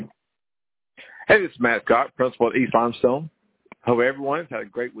Hey, this is Matt Scott, principal at East Limestone. Hope everyone has had a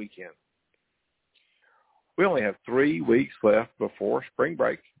great weekend. We only have 3 weeks left before spring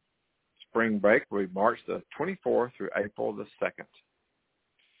break. Spring break will be March the 24th through April the 2nd.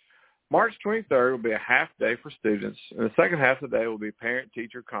 March 23rd will be a half day for students, and the second half of the day will be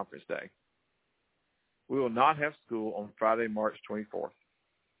Parent-Teacher Conference Day. We will not have school on Friday, March 24th.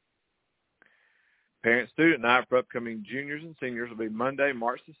 Parent-student night for upcoming juniors and seniors will be Monday,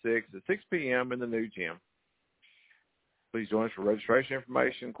 March the 6th at 6 p.m. in the new gym. Please join us for registration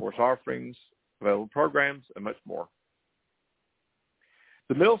information, course offerings, available programs, and much more.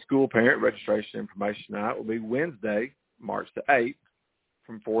 The middle school parent registration information night will be Wednesday, March the 8th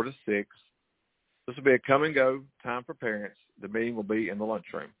from 4 to 6. This will be a come-and-go time for parents. The meeting will be in the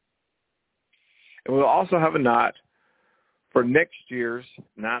lunchroom. And we'll also have a night for next year's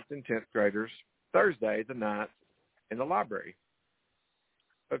 9th and 10th graders, Thursday the 9th, in the library.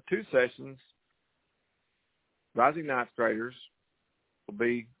 We have 2 sessions. Rising 9th graders will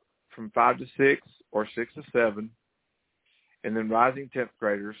be from 5 to 6 or 6 to 7, and then rising 10th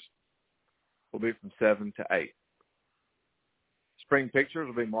graders will be from 7 to 8. Spring pictures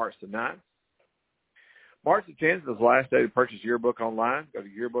will be March the 9th. March the 10th is the last day to purchase yearbook online. Go to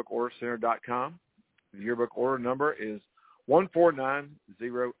yearbookordercenter.com. The yearbook order number is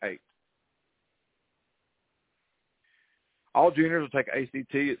 14908. All juniors will take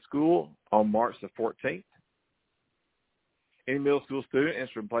ACT at school on March the 14th. Any middle school student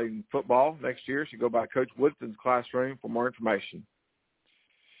interested in playing football next year should go by Coach Woodson's classroom for more information.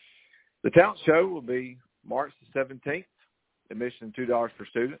 The talent show will be March the 17th. Admission $2 per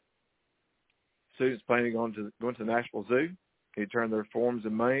student. Students planning on going to the Nashville Zoo can turn their forms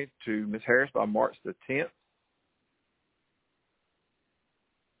and money to Ms. Harris by March the 10th.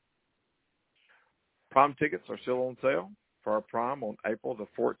 Prom tickets are still on sale for our prom on April the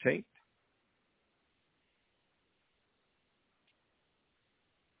 14th.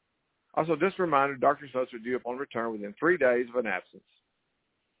 Also, just a reminder, doctor's notes are due upon return within 3 days of an absence.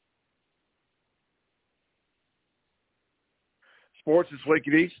 Sports this week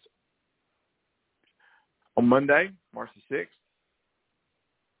at East. On Monday, March the 6th,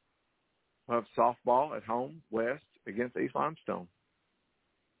 we'll have softball at home, West, against East Limestone.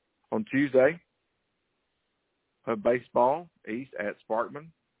 On Tuesday, we'll have baseball, East at Sparkman.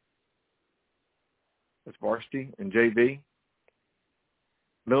 That's varsity and JV.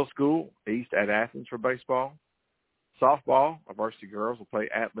 Middle school, East at Athens for baseball. Softball, our varsity girls will play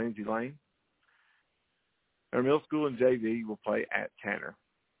at Lindsay Lane. Our middle school and JV will play at Tanner.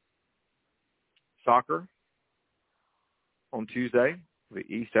 Soccer on Tuesday will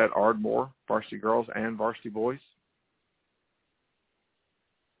be East at Ardmore, varsity girls and varsity boys.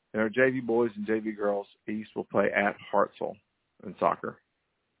 And our JV boys and JV girls, East will play at Hartselle in soccer.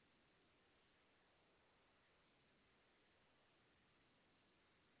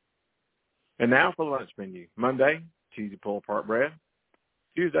 And now for the lunch menu. Monday, cheesy pull-apart bread.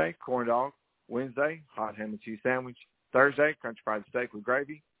 Tuesday, corn dog. Wednesday, hot ham and cheese sandwich. Thursday, crunchy fried steak with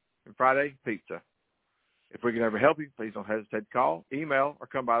gravy. And Friday, pizza. If we can ever help you, please don't hesitate to call, email, or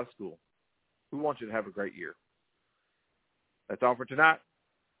come by the school. We want you to have a great year. That's all for tonight.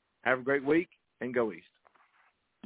 Have a great week, and go East.